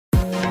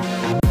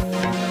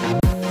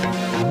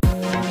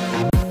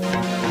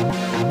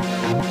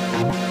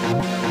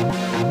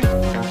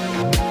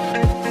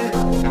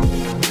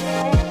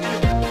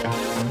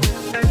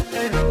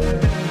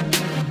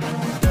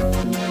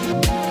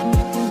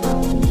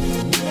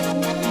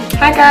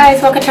Hi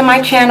guys, welcome to my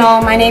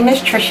channel. My name is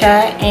Trisha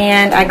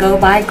and I go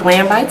by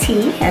Glam by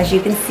T, as you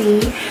can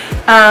see.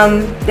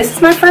 This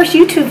is my first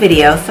YouTube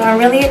video, so I'm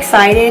really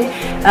excited.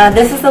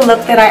 This is the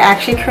look that I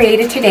actually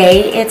created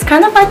today. It's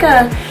kind of like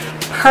a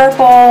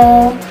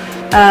purple,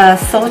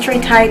 sultry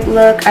type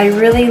look. I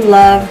really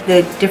love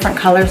the different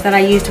colors that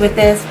I used with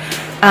this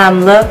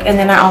look, and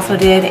then I also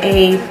did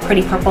a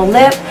pretty purple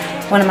lip,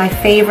 one of my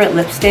favorite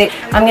lipstick.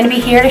 I'm going to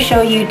be here to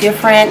show you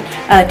different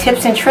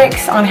tips and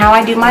tricks on how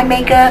I do my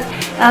makeup.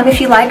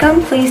 If you like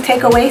them, please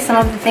take away some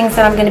of the things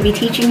that I'm going to be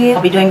teaching you.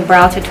 I'll be doing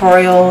brow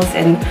tutorials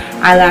and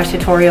eyelash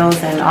tutorials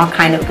and all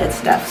kind of good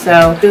stuff.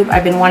 So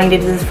I've been wanting to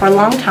do this for a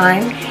long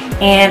time,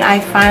 and I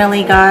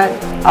finally got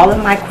all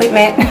of my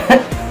equipment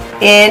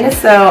in,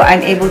 so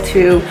I'm able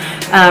to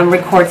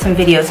record some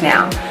videos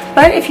now.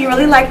 But if you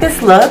really like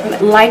this look,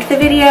 like the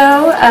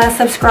video,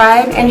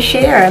 subscribe, and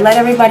share. Let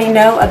everybody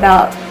know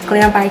about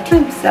Glam by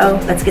T. So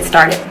let's get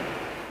started.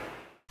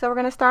 So we're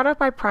going to start off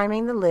by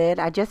priming the lid.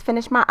 I just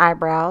finished my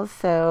eyebrows,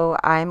 so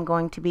I'm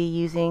going to be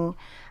using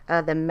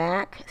the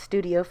MAC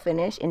Studio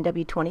Finish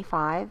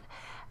NW25.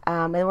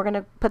 And we're going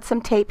to put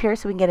some tape here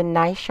so we can get a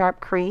nice sharp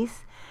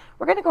crease.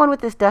 We're going to go in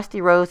with this Dusty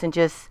Rose and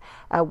just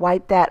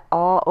wipe that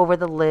all over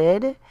the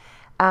lid.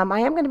 I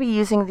am going to be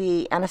using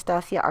the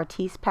Anastasia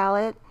Artiste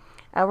palette.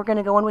 We're going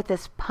to go in with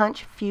this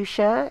Punch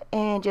Fuchsia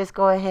and just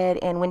go ahead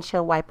and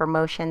windshield wiper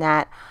motion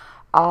that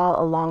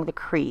all along the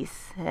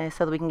crease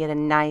so that we can get a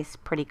nice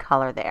pretty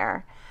color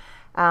there.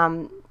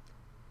 I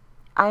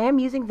am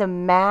using the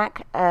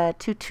MAC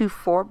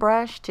 224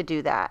 brush to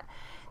do that.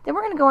 Then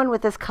we're going to go in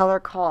with this color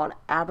called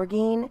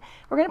Aubergine.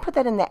 We're going to put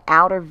that in the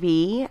outer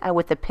V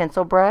with the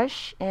pencil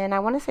brush, and I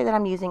want to say that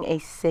I'm using a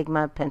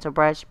Sigma pencil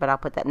brush, but I'll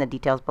put that in the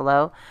details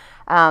below.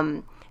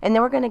 And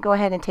then we're going to go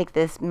ahead and take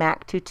this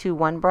MAC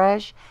 221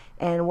 brush,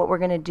 and what we're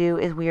going to do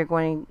is we are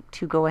going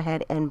to go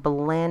ahead and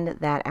blend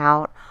that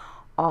out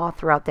all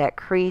throughout that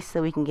crease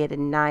so we can get a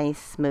nice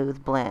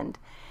smooth blend.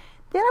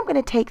 Then I'm going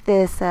to take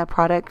this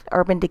product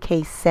Urban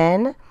Decay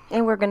Sen,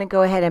 and we're going to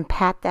go ahead and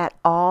pat that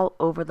all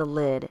over the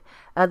lid.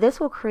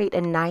 This will create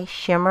a nice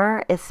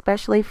shimmer,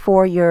 especially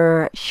for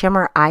your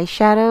shimmer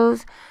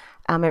eyeshadows.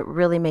 It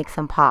really makes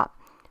them pop.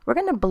 We're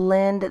going to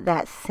blend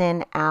that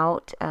Sen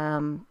out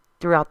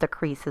throughout the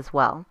crease as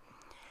well.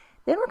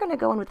 Then we're going to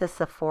go in with the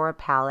Sephora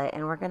palette,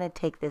 and we're going to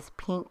take this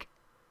pink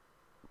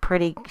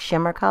pretty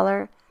shimmer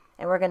color,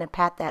 and we're going to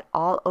pat that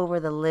all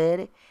over the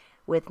lid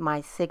with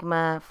my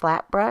Sigma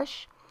flat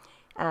brush.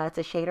 It's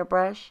a shader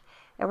brush,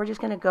 and we're just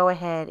going to go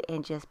ahead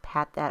and just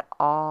pat that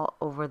all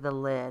over the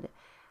lid.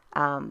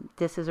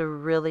 This is a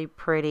really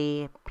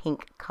pretty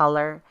pink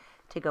color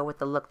to go with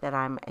the look that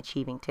I'm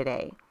achieving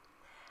today.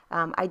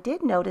 I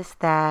did notice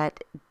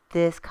that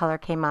this color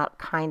came out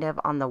kind of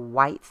on the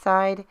white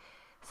side,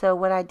 so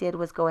what I did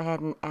was go ahead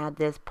and add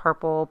this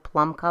purple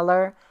plum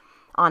color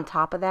on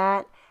top of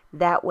that.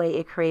 That way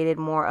it created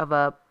more of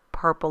a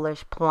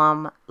purplish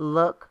plum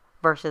look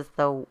versus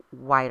the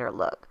whiter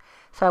look.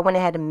 So I went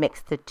ahead and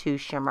mixed the two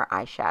shimmer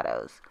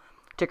eyeshadows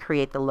to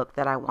create the look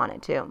that I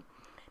wanted to.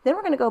 Then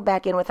we're going to go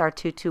back in with our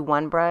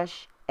 221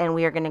 brush, and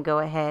we are going to go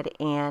ahead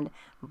and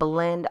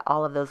blend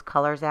all of those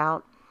colors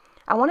out.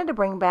 I wanted to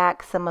bring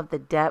back some of the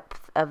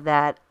depth of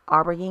that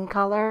aubergine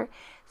color,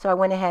 so I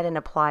went ahead and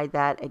applied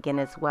that again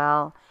as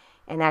well.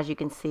 And as you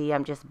can see,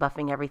 I'm just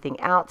buffing everything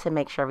out to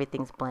make sure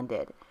everything's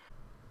blended.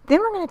 Then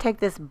we're going to take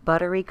this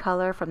buttery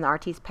color from the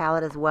Artiste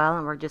palette as well,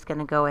 and we're just going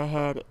to go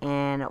ahead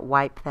and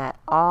wipe that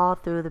all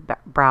through the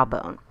brow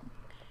bone.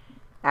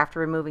 After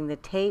removing the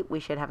tape,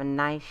 we should have a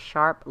nice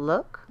sharp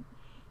look.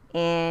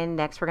 And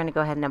next we're going to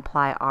go ahead and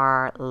apply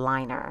our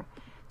liner.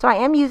 So I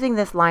am using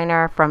this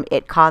liner from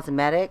Geek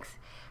Cosmetics.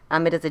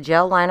 It is a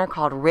gel liner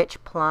called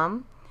Rich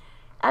Plum.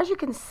 As you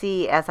can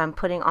see, as I'm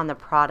putting on the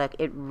product,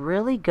 it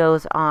really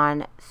goes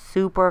on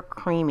super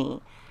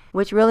creamy,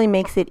 which really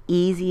makes it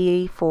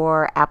easy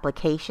for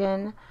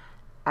application.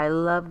 I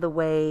love the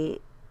way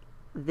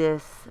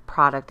this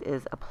product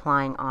is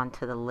applying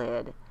onto the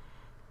lid.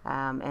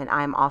 And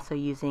I'm also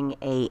using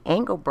a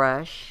angle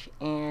brush,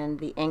 and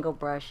the angle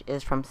brush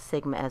is from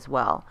Sigma as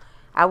well.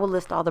 I will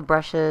list all the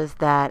brushes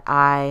that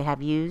I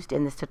have used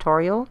in this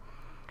tutorial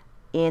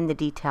in the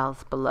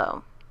details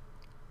below.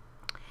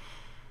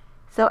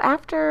 So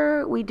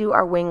after we do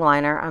our wing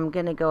liner, I'm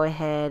going to go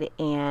ahead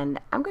and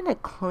I'm going to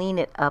clean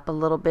it up a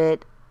little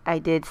bit. I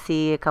did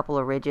see a couple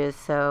of ridges,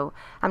 so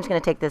I'm just going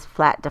to take this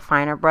flat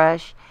definer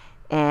brush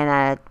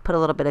and put a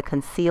little bit of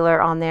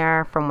concealer on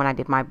there from when I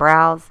did my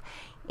brows,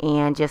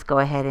 and just go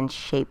ahead and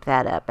shape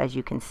that up, as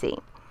you can see.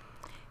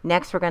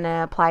 Next, we're going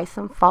to apply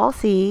some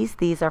falsies.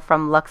 These are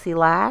from Luxy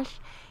Lash,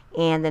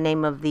 and the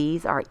name of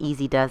these are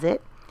Eazy Does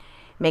It.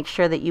 Make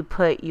sure that you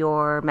put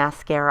your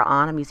mascara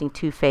on. I'm using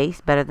Too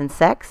Faced Better Than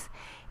Sex,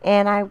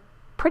 and I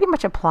pretty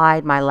much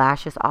applied my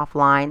lashes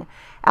offline.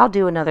 I'll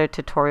do another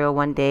tutorial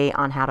one day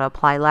on how to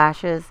apply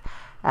lashes,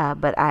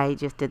 but I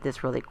just did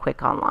this really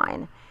quick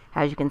online.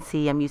 As you can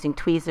see, I'm using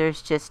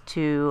tweezers just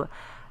to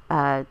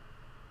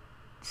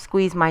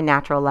squeeze my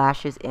natural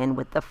lashes in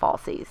with the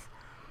falsies.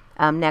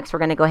 Next, we're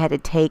going to go ahead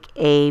and take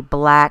a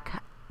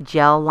black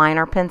gel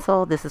liner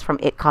pencil. This is from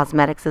Geek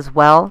Cosmetics as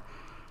well.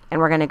 And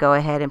we're going to go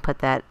ahead and put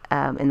that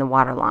in the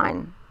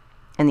waterline,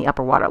 in the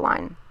upper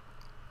waterline.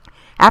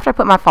 After I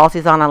put my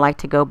falsies on, I like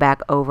to go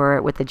back over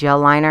it with the gel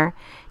liner,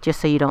 just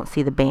so you don't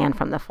see the band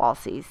from the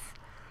falsies.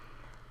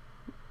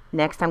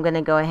 Next, I'm going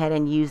to go ahead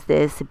and use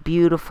this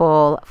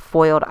beautiful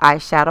foiled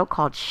eyeshadow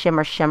called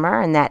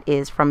Shimmer, and that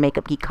is from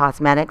Geek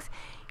Cosmetics.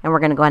 And we're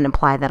going to go ahead and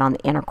apply that on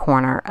the inner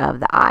corner of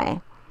the eye.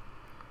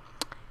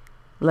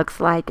 Looks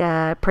like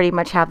I pretty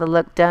much have the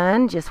look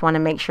done. Just want to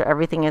make sure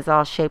everything is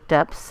all shaped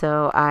up,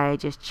 so I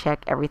just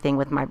check everything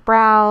with my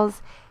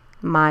brows,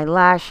 my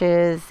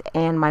lashes,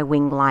 and my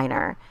wing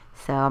liner.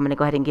 So I'm going to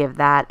go ahead and give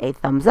that a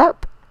thumbs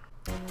up.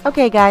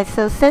 Okay guys,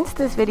 so since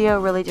this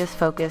video really just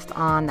focused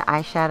on the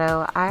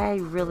eyeshadow, I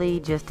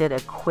really just did a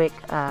quick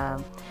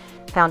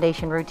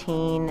foundation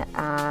routine.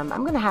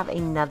 I'm going to have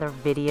another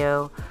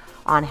video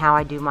on how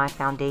I do my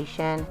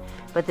foundation,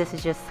 but this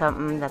is just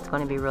something that's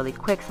going to be really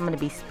quick, so I'm going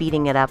to be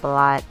speeding it up a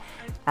lot.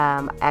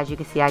 As you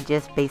can see, I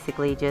just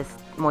basically just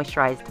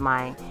moisturized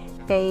my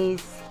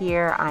face.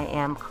 Here I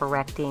am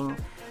correcting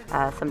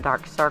some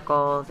dark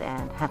circles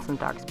and have some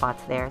dark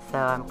spots there, so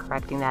I'm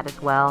correcting that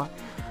as well.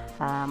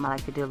 I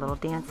like to do little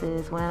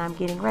dances when I'm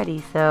getting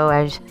ready, so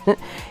as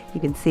you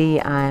can see,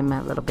 I'm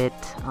a little bit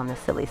on the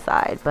silly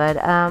side, but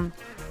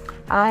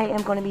I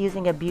am going to be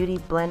using a beauty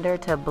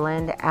blender to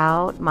blend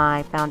out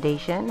my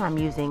foundation. I'm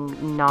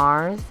using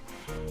Nars.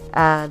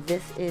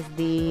 This is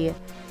the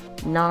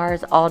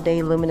Nars All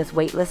Day Luminous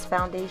Weightless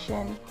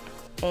foundation,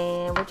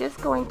 and we're just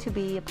going to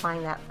be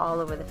applying that all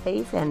over the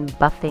face and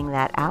buffing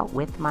that out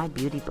with my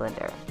beauty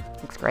blender.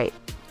 Looks great.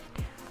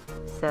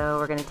 So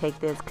we're going to take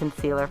this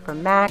concealer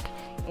from MAC,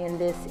 and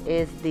this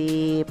is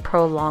the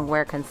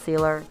Pro-Longwear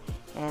concealer,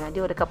 and I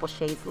do it a couple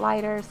shades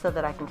lighter so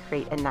that I can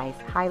create a nice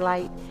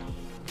highlight.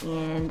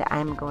 And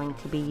I'm going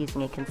to be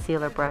using a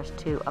concealer brush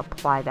to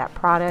apply that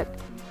product,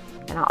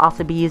 and I'll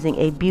also be using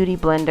a beauty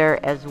blender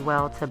as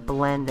well to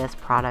blend this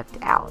product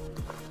out.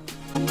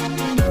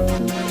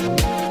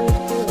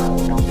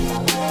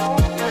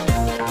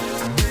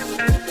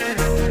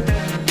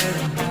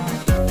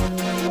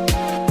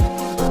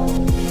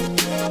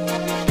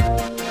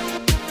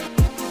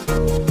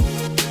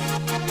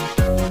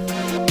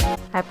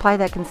 I apply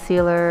that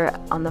concealer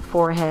on the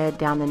forehead,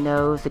 down the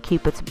nose, the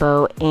cupid's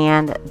bow,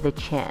 and the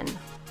chin,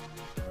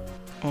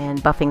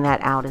 and buffing that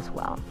out as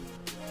well.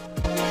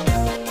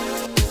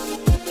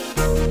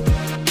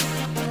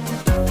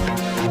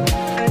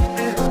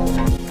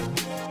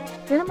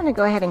 Then I'm going to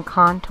go ahead and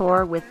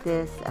contour with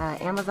this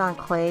Amazon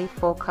Clay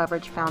Full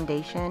Coverage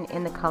Foundation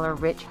in the color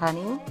Rich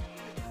Honey.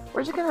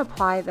 We're just going to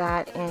apply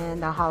that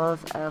in the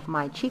hollows of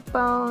my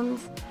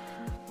cheekbones.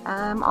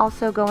 I'm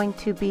also going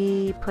to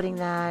be putting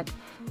that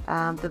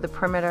through the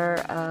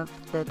perimeter of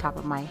the top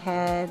of my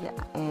head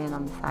and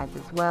on the sides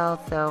as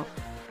well. So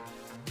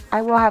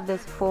I will have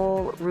this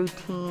full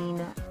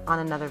routine on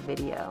another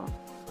video.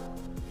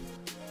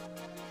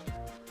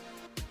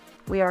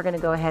 We are going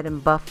to go ahead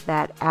and buff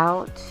that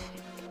out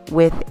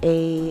with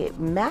a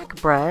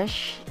MAC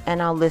brush,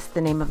 and I'll list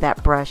the name of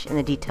that brush in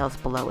the details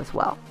below as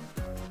well.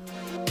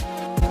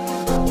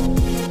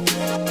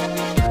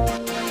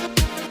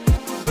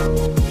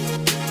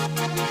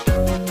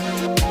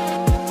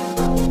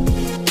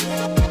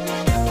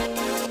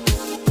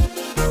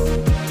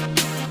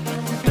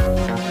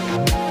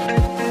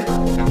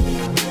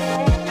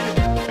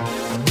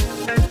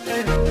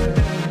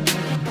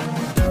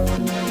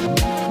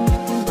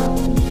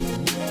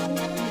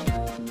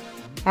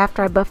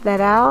 After I buff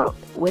that out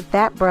with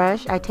that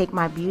brush, I take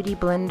my beauty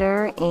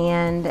blender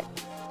and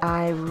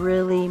I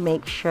really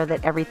make sure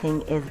that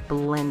everything is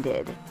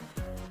blended.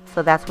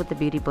 So that's what the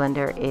beauty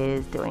blender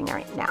is doing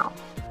right now.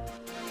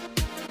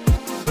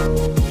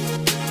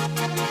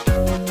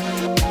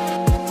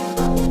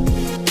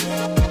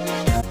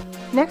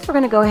 Next, we're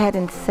going to go ahead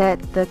and set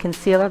the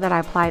concealer that I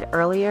applied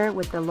earlier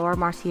with the Laura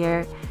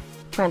Mercier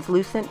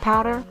translucent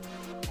powder.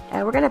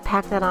 We're going to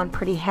pack that on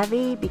pretty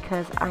heavy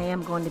because I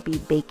am going to be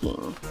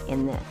baking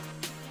in this.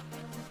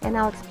 And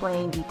I'll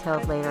explain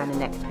details later in the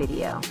next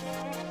video.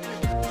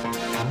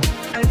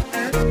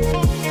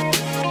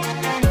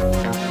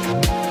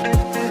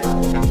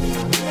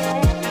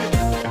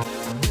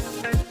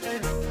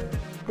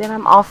 Then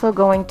I'm also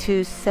going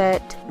to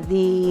set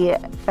the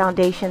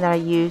foundation that I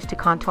use to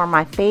contour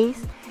my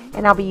face,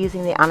 and I'll be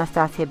using the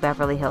Anastasia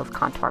Beverly Hills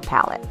Contour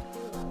Palette.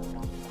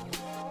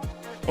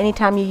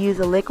 Anytime you use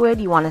a liquid,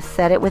 you want to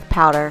set it with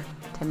powder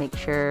to make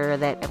sure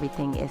that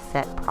everything is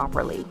set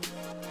properly.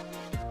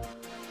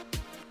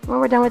 When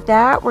we're done with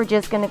that, we're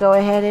just going to go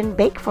ahead and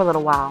bake for a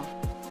little while.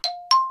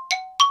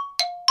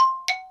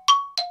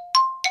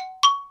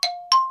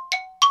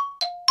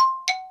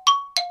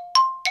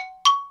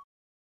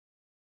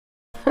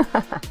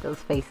 Those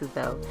faces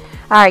though.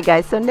 Alright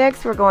guys, so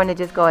next we're going to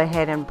just go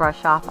ahead and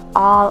brush off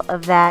all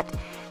of that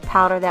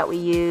powder that we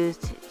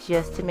used,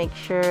 just to make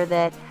sure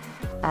that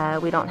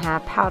we don't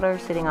have powder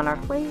sitting on our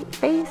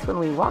face when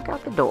we walk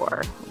out the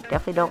door. We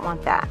definitely don't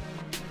want that.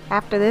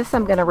 After this,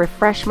 I'm going to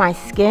refresh my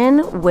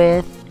skin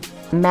with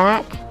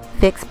MAC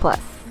Fix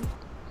Plus.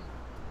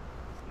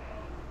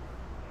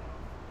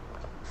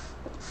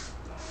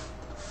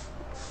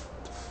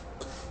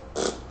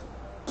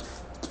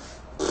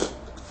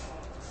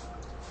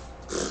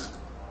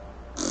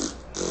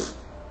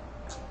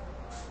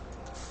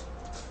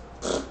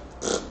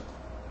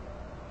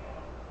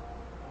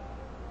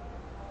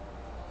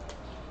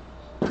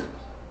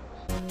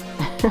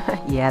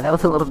 Yeah, that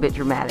was a little bit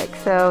dramatic.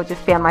 So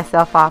just fan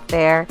myself off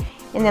there.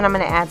 And then I'm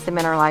going to add some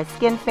mineralized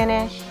skin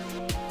finish.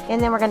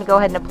 And then we're going to go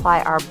ahead and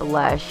apply our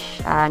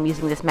blush. I'm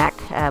using this MAC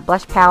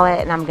blush palette,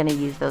 and I'm going to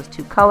use those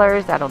two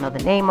colors. I don't know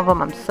the name of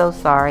them. I'm so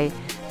sorry.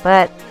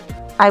 But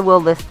I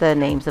will list the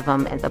names of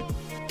them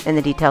in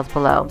the details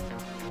below.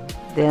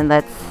 Then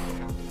let's...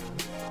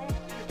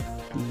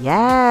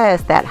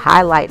 Yes, that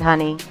highlight,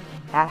 honey.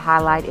 That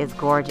highlight is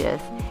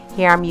gorgeous.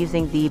 Here I'm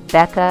using the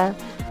Becca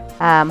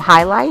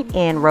highlight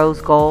in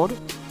rose gold.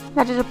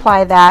 I just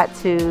apply that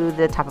to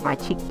the top of my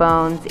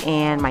cheekbones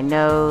and my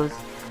nose,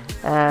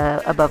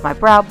 above my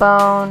brow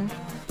bone.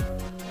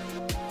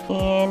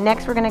 And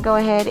next we're going to go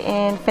ahead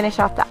and finish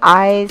off the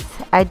eyes.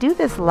 I do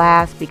this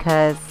last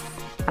because,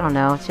 I don't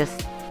know, it's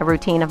just a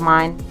routine of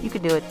mine. You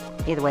could do it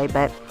either way,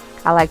 but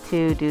I like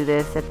to do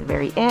this at the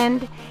very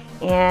end.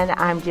 And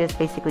I'm just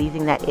basically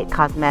using that It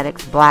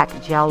Cosmetics black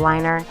gel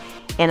liner,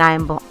 and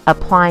I'm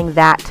applying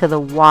that to the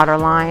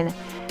waterline.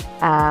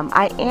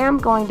 I am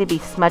going to be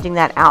smudging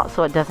that out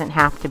so it doesn't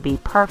have to be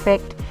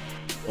perfect,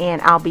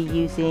 and I'll be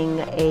using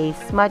a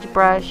smudge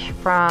brush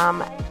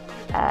from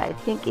I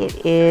think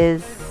it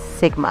is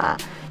Sigma.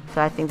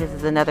 So I think this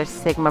is another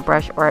Sigma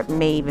brush, or it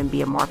may even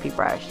be a Morphe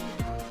brush.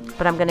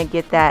 But I'm going to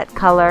get that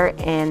color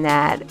in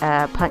that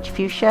Punch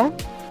Fuchsia,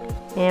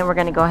 and we're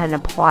going to go ahead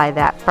and apply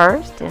that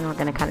first, and we're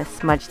going to kind of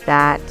smudge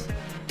that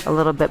a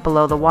little bit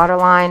below the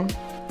waterline.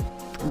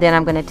 Then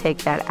I'm going to take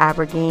that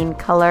Aberdeen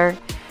color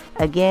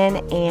again,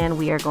 and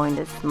we are going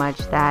to smudge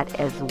that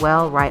as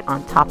well right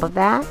on top of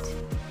that.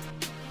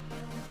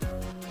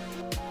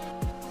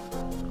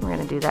 We're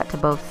going to do that to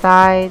both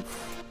sides.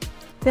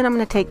 Then I'm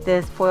going to take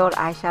this foiled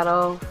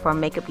eyeshadow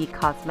from Geek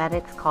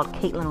Cosmetics called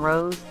Caitlin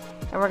Rose,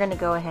 and we're going to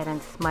go ahead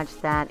and smudge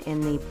that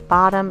in the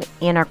bottom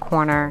inner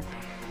corner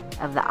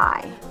of the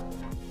eye.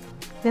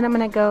 Then I'm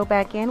going to go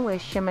back in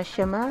with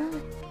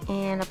Shimma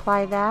and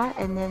apply that,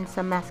 and then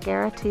some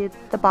mascara to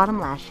the bottom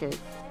lashes.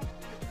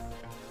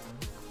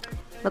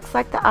 Looks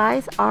like the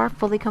eyes are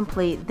fully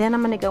complete. Then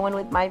I'm going to go in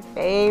with my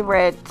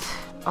favorite.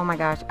 Oh my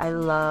gosh, I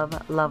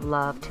love, love,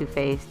 love Too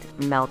Faced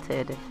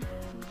melted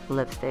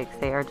lipsticks.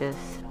 They are just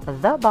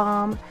the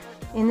bomb.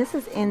 And this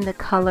is in the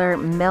color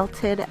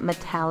Melted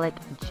Metallic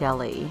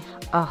Jelly.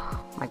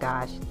 Oh my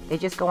gosh, they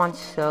just go on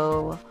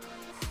so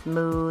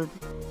smooth.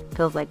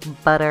 Feels like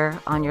butter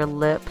on your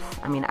lips.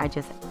 I mean, I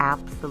just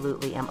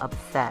absolutely am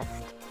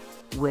obsessed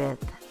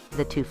with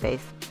the Too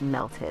Faced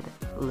melted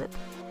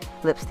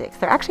lipsticks.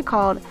 They're actually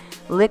called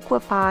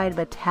liquefied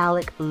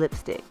metallic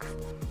lipsticks.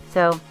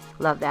 So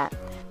love that.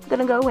 I'm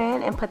gonna go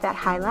in and put that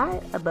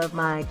highlight above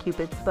my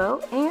Cupid's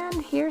bow,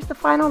 and here's the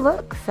final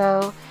look.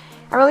 So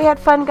I really had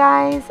fun,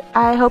 guys.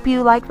 I hope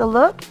you like the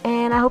look,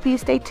 and I hope you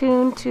stay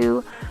tuned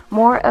to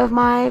more of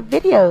my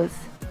videos.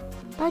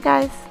 Bye,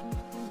 guys.